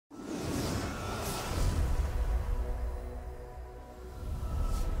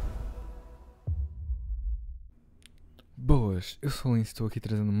Boas, eu sou o TheLince, estou aqui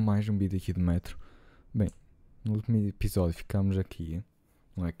trazendo mais um vídeo aqui de metro. Bem, no último episódio ficámos aqui,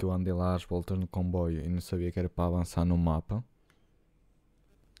 não é que eu andei lá às voltas no comboio e não sabia que era para avançar no mapa.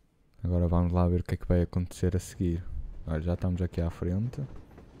 Agora vamos lá ver o que é que vai acontecer a seguir. Olha, já estamos aqui à frente.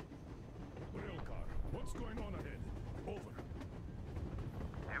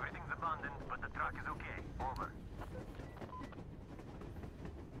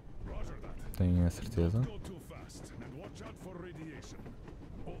 Tenho a certeza.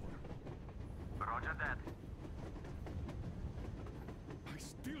 Roger that. I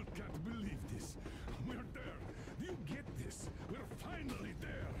still can't believe this. We're there. Do you get this? We're finally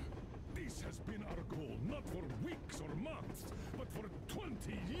there. This has been our goal, not for weeks or months, but for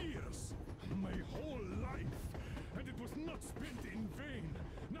 20 years. My whole life. And it was not spent in vain.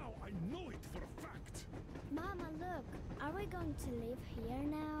 Now I know it for a fact. Mama, look. Are we going to live here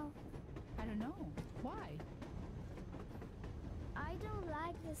now? I don't know. Why? I don't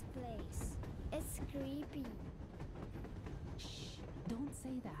like this place. It's creepy. Shh, don't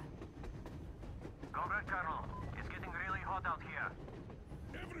say that. Go back, Colonel. It's getting really hot out here.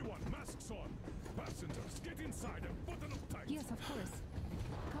 Everyone, masks on. Passengers, get inside and button up tight. Yes, of course.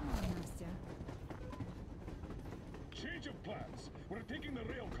 Come on, Nastya. Change of plans. We're taking the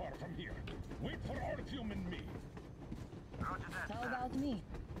rail car from here. Wait for Artyom and me. Roger that. How about me?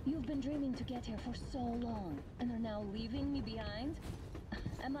 You've been dreaming to get here for so long, and are now leaving me behind?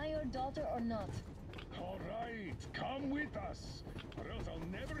 Am I your daughter or not? All right, come with us, or else I'll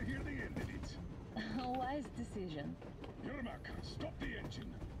never hear the end of it. A wise decision. Yermak, stop the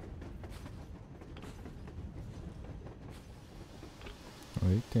engine.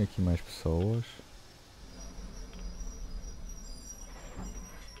 Oi, tem aqui mais pessoas.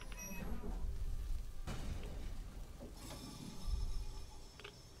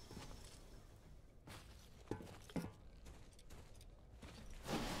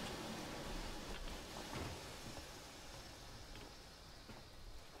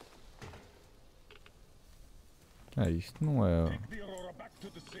 Isto não é... Take the Aurora back to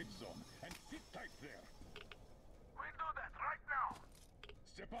the safe zone and sit tight there. We'll do that right now.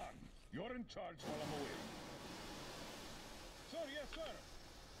 Stepan, you're in charge while I'm away. Sir, yes, sir.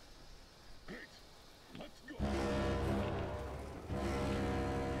 Great. Let's go.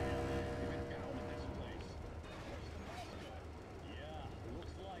 Even down in this place. Where's the master? Yeah,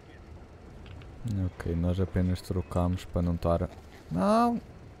 looks like it. Ok, nós apenas trocamos para não estar... Não!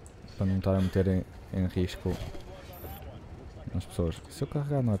 Para não estar a meter em risco as pessoas. Se eu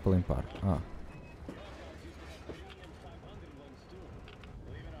carregar não é para limpar.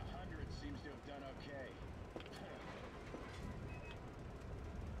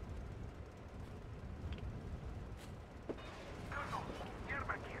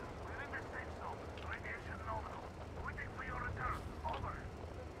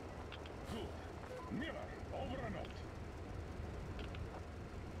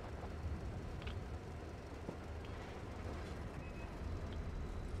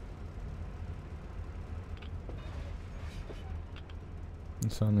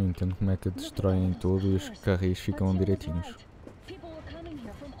 Só não entendo como é que destroem tudo e os carris ficam direitinhos. People were coming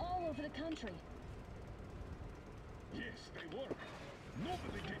here from all over the country. Yes, they were.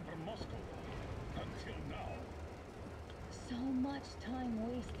 Nobody came from Moscow. Until now. So much time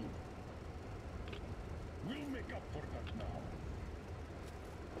wasted. We'll make up for that now.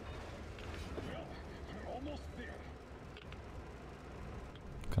 Well, we're almost there.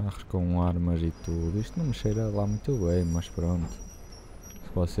 Carros com armas e tudo. Isto não me cheira lá muito bem, mas pronto.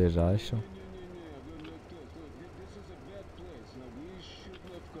 Se vocês acham.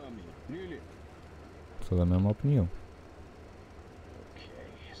 Sou da mesma opinião.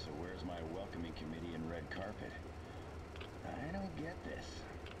 Okay, so where's my welcoming committee and red carpet? I don't get this.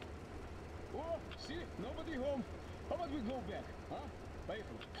 Oh, see, nobody home. How about we go back, huh? Pay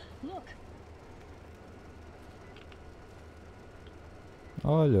for it. Look,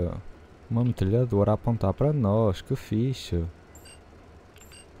 Olha, uma metralhadora a apontar para nós, que fixe.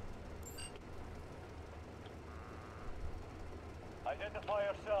 Identify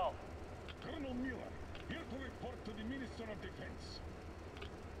yourself. Colonel Miller, here to report to the Minister of Defense.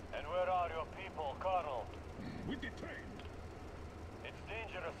 And where are your people, Colonel? With the train. It's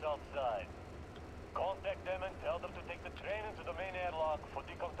dangerous outside. Contact them and tell them to take the train into the main airlock for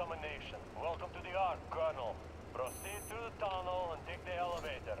decontamination. Welcome to the Ark, Colonel. Proceed through the tunnel and take the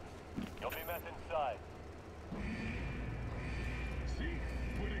elevator. You'll be met inside. See?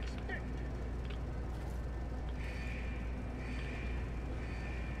 We're expected.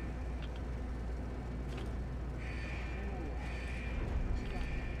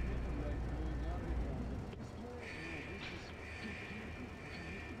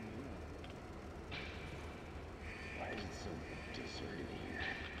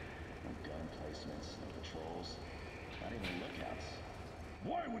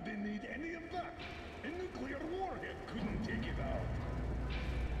 didn't need any of that. A nuclear warhead couldn't take it out.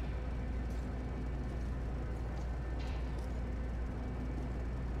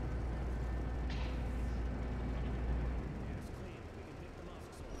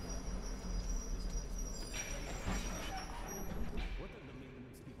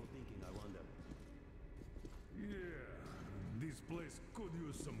 Place could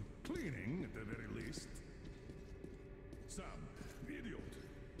use some cleaning at the very least. Sam, idiot,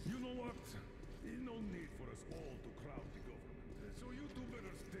 you know what? No need for us all to crowd the government, so you two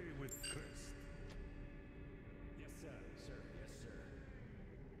better stay with Crest. Yes, sir. Sir, yes, sir.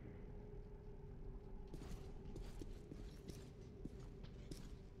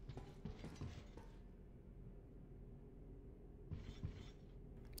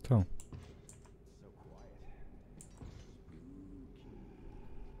 Então,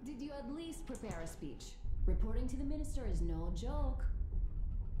 Did you at least prepare a speech? Reporting to the minister is no joke.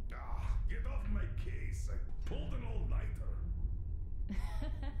 Ah, get off my case. I pulled an all-nighter.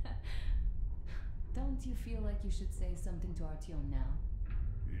 Don't you feel like you should say something to Artyom now?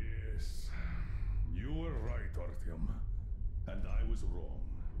 Yes, you were right, Artyom. And I was wrong.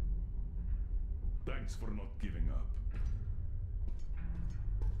 Thanks for not giving up.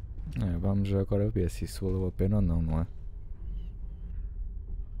 vamos agora ver se isso valeu a pena ou não, não é?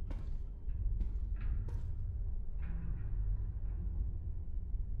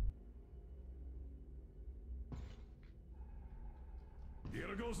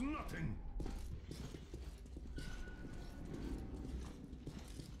 Here goes nothing.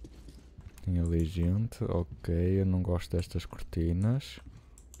 Tem ali gente, ok, eu não gosto destas cortinas.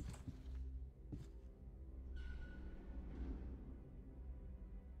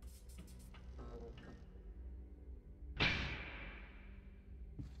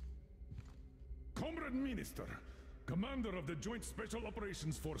 Comrade Minister, Commander of the Joint Special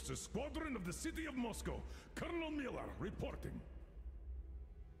Operations Forces, Squadron of the City of Moscow, Colonel Miller, reporting.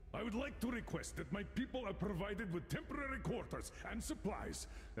 I would like to request that my people are provided with temporary quarters and supplies,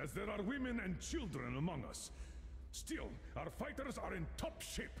 as there are women and children among us. Still, our fighters are in top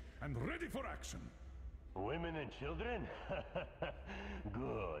shape and ready for action. Women and children?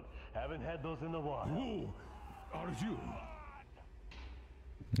 Good. Haven't had those in a while. Who are you?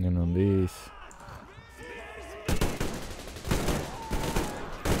 Eu não disse.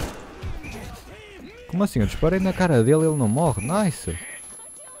 Como assim? Eu disparei na cara dele e ele não morre? Nice!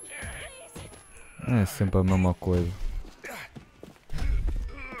 É sempre a mesma coisa.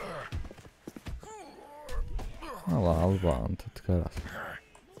 Olha lá, levanta-te, caralho.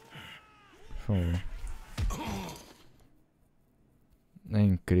 É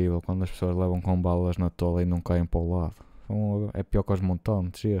incrível quando as pessoas levam com balas na tola e não caem para o lado. É pior que os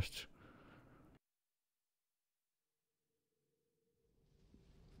montantes estes.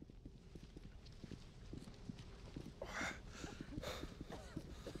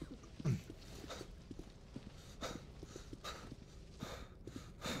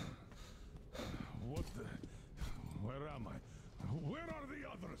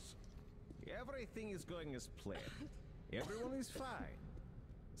 Everything is going as planned. Everyone is fine.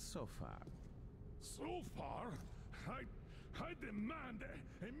 So far. So far? I demand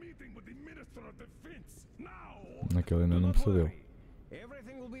a meeting with the Minister of Defense now! Naquele ainda não Do not percebeu. worry.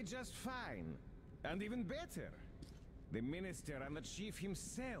 Everything will be just fine. And even better. The Minister and the Chief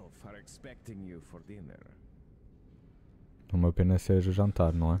himself are expecting you for dinner. Uma apenas seja o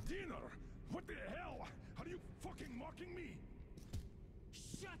jantar, não é? Dinner? What the hell? Are you fucking mocking me?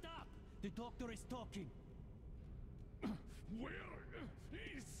 Shut up! The doctor is talking. Where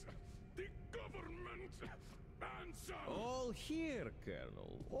is the government answer? All here,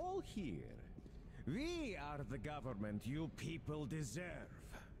 Colonel. All here. We are the government you people deserve.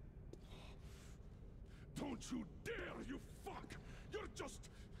 Don't you dare, you fuck!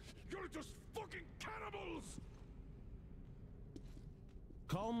 You're just fucking cannibals!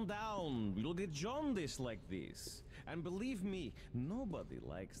 Calm down. We'll get jaundice like this. And believe me, nobody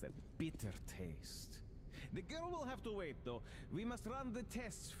likes that bitter taste. The girl will have to wait, though. We must run the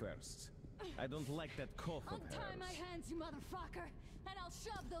tests first. I don't like that cough of Untie hers. my hands, you motherfucker, and I'll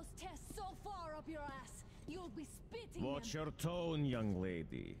shove those tests so far up your ass, you'll be spitting Watch them. your tone, young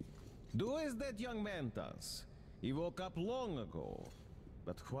lady. Do as that young man does. He woke up long ago,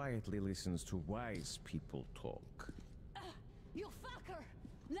 but quietly listens to wise people talk. You fucker!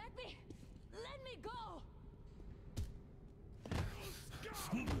 Let me go!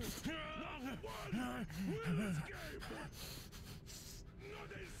 Not one will escape! Not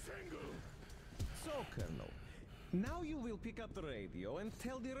a single! So, Colonel, now you will pick up the radio and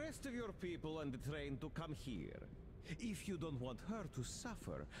tell the rest of your people on the train to come here. If you don't want her to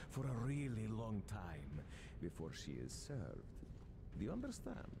suffer for a really long time before she is served. Do you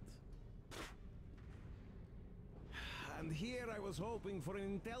understand? And here I was hoping for an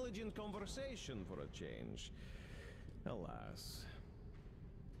intelligent conversation for a change. Alas.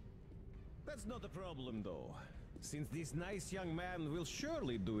 That's not a problem though, since this nice young man will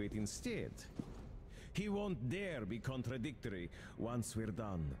surely do it instead. He won't dare be contradictory once we're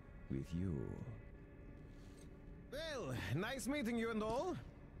done with you. Well, nice meeting you and all.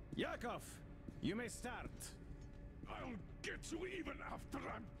 Yakov, you may start. I'll get you even after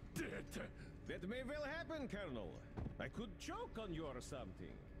I'm dead. That may well happen, Colonel. I could choke on you or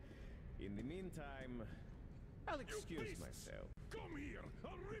something. In the meantime, I'll excuse myself. Come here,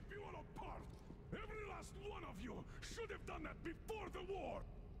 I'll rip you all apart. Every last one of you should have done that before the war.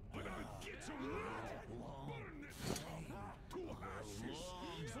 But I'll get you now. Burn this to ashes.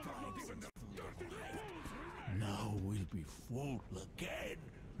 So that not even the dirty bones remain. Now we'll be full again.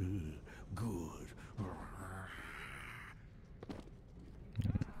 Good.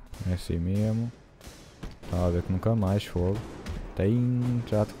 É assim mesmo. Estava a ver que nunca mais fogo. Tem,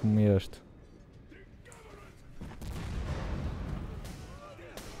 já te comeste.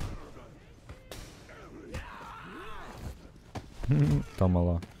 Toma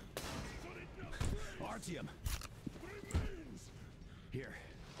lá.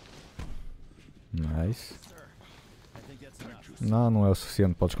 Nice. Não, não é o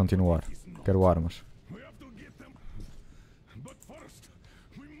suficiente, podes continuar. Quero armas. What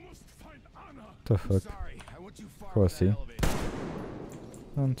the fuck? Ficou assim?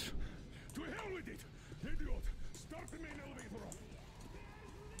 Antes.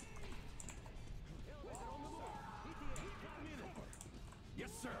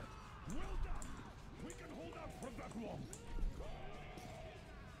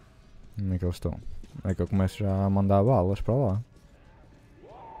 Onde é que eles estão? É que eu começo já a mandar balas para lá.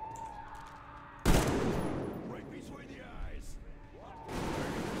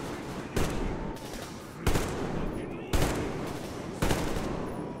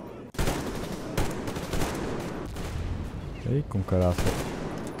 Ei, com caraça.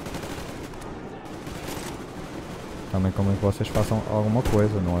 Também convém que vocês façam alguma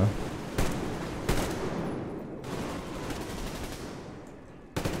coisa, não é?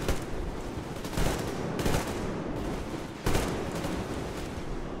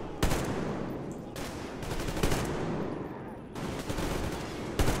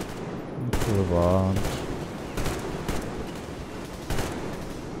 Levantes.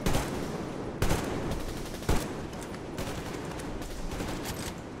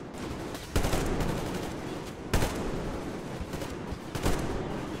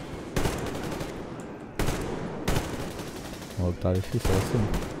 Tá difícil assim.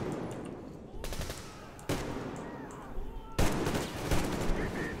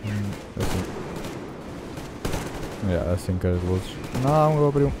 Assim. É, assim que as luzes. Não, eu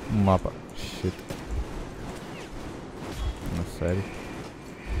abri um mapa. Shit. Não, sério.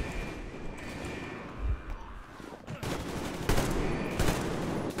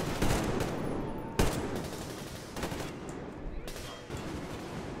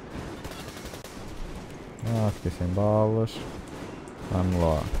 Ah, fiquei sem balas. Vamos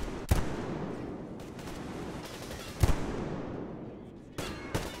lá.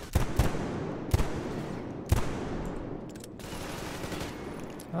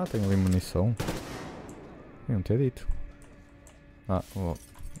 Ah, tem ali munição. Não ter dito. Ah, oh,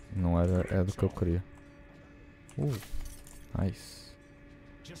 não era, é do que eu queria. Nice.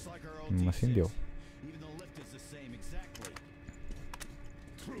 Mesmo assim deu.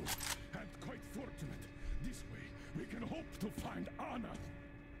 To find Anna.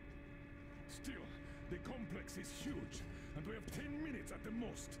 Still, the complex is huge, and we have 10 minutes at the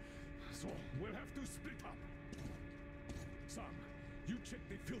most, so we'll have to split up. Sam, you check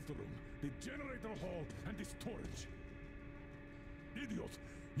the filter room, the generator hall, and the storage. Idiot,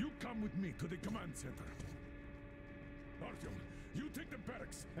 you come with me to the command center. Artyom, you take the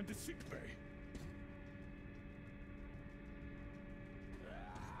barracks and the sick bay.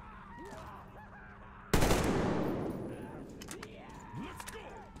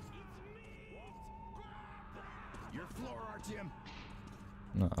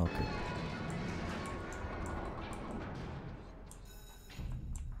 Não, ok.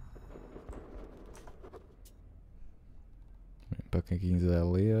 Para quem quiser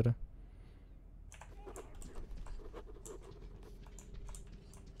ler.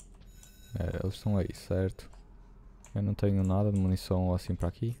 É, eles estão aí, certo? Eu não tenho nada de munição assim para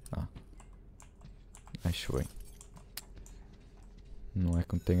aqui. Ah. Acho bem. Não é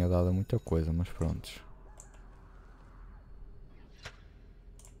que me tenha dado muita coisa, mas prontos.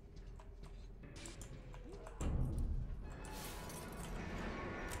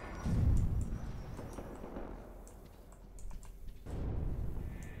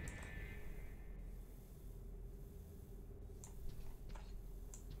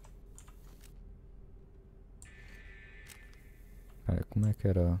 como é que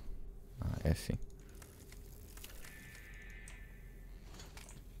era? Ah, é assim.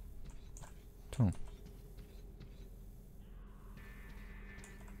 Então.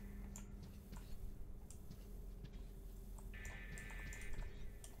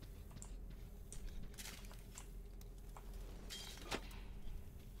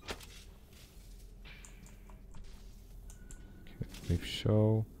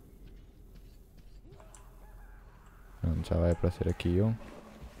 Show. Pronto, já vai aparecer aqui um.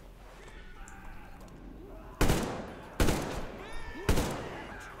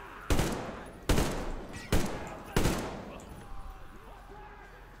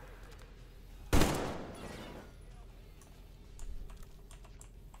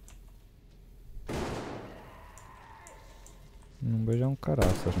 Não beijam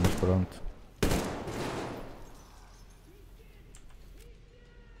caraças, mas pronto.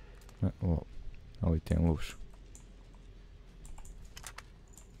 Oh, ali tem luz.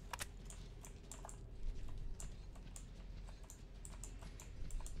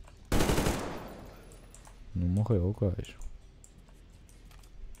 Não morreu o gajo.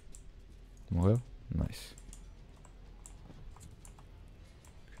 Morreu? Nice.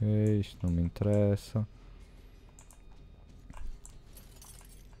 Ok, isto não me interessa.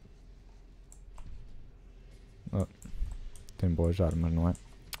 Ah, tem boas armas, não é?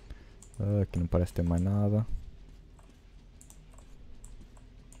 Aqui não parece ter mais nada.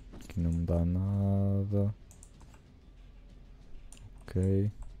 Aqui não me dá nada.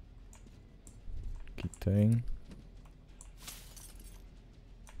 Ok. Aqui tem.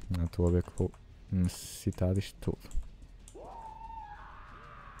 Não estou a ver que vou necessitar disto tudo.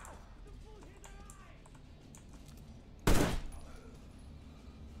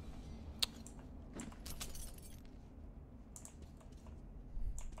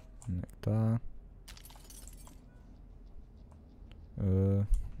 Onde é que está?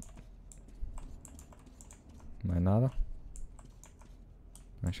 Mais nada?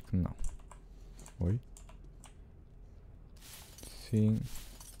 Acho que não. Oi? Sim.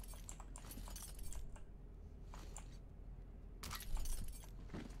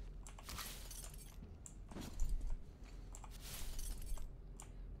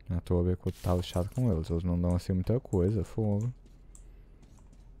 Já estou a ver que eu estou lixado com eles. Eles não dão assim muita coisa. Fogo.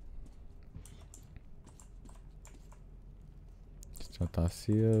 Isto já está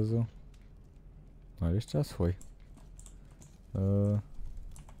aceso. Olha, isto já se foi.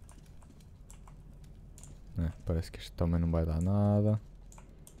 Parece que isto também não vai dar nada.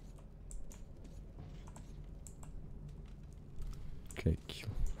 O que é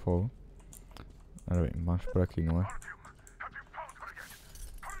aquilo? Fogo. Ora bem, vamos por aqui, não é?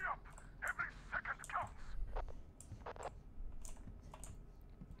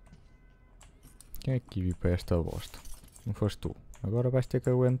 Quem é que vive para esta bosta? Não foste tu. Agora vais ter que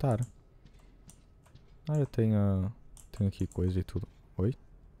aguentar. Eu tenho aqui coisa e tudo. Oi?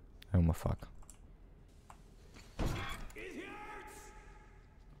 É uma faca.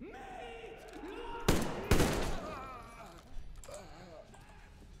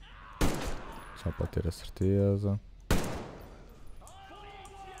 Só para ter a certeza.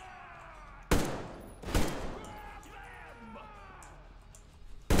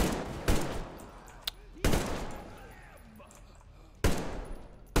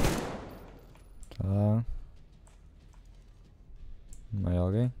 Tá. Mais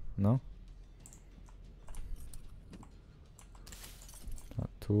alguém? Não? Tá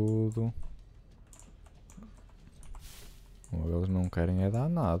tudo. Eles não querem é dar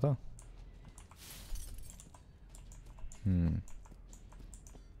nada.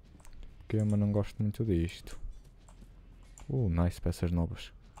 Porque eu não gosto muito disto. Nice, peças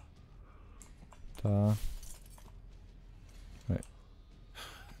novas. Tá.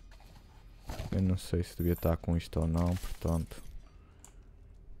 Eu não sei se devia estar com isto ou não, portanto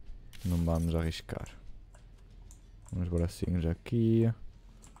não vamos arriscar. Uns bracinhos aqui.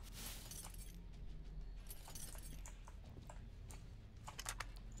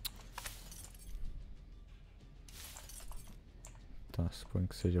 Tá, suponho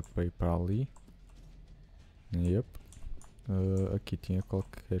que seja para ir para ali. Yep. Aqui tinha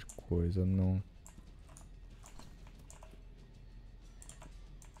qualquer coisa, não.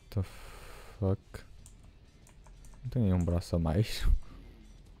 The fuck? Não tem aí um braço a mais?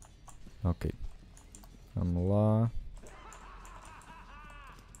 Ok. Vamos lá.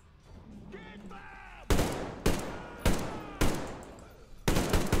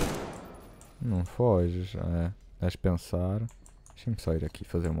 Não foges, deves pensar. Deixa-me só ir aqui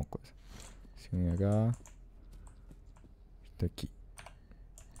fazer uma coisa. Assim, H. Isto aqui.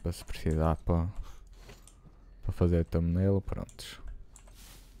 Para se precisar para fazer thumbnail, prontos.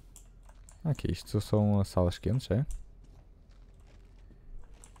 Aqui, isto são as salas quentes, é?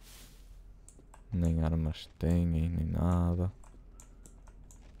 Nem armas têm, nem nada.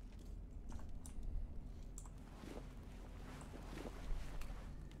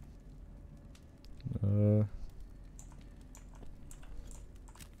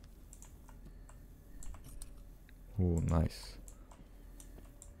 Nice.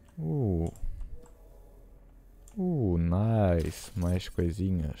 Nice. Mais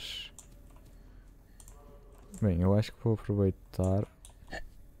coisinhas. Bem, eu acho que vou aproveitar.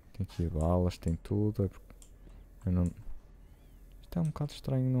 Tem aqui balas, tem tudo. Eu não... Isto é um bocado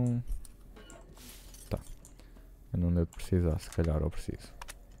estranho, não... Tá. Eu não devo precisar, se calhar eu preciso.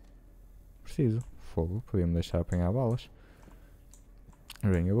 Preciso. Fogo, podia-me deixar apanhar balas.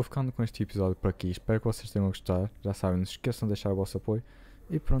 Bem, eu vou ficando com este episódio por aqui. Espero que vocês tenham gostado. Já sabem, não se esqueçam de deixar o vosso apoio.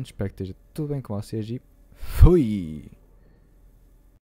 E pronto, espero que esteja tudo bem com vocês e fui!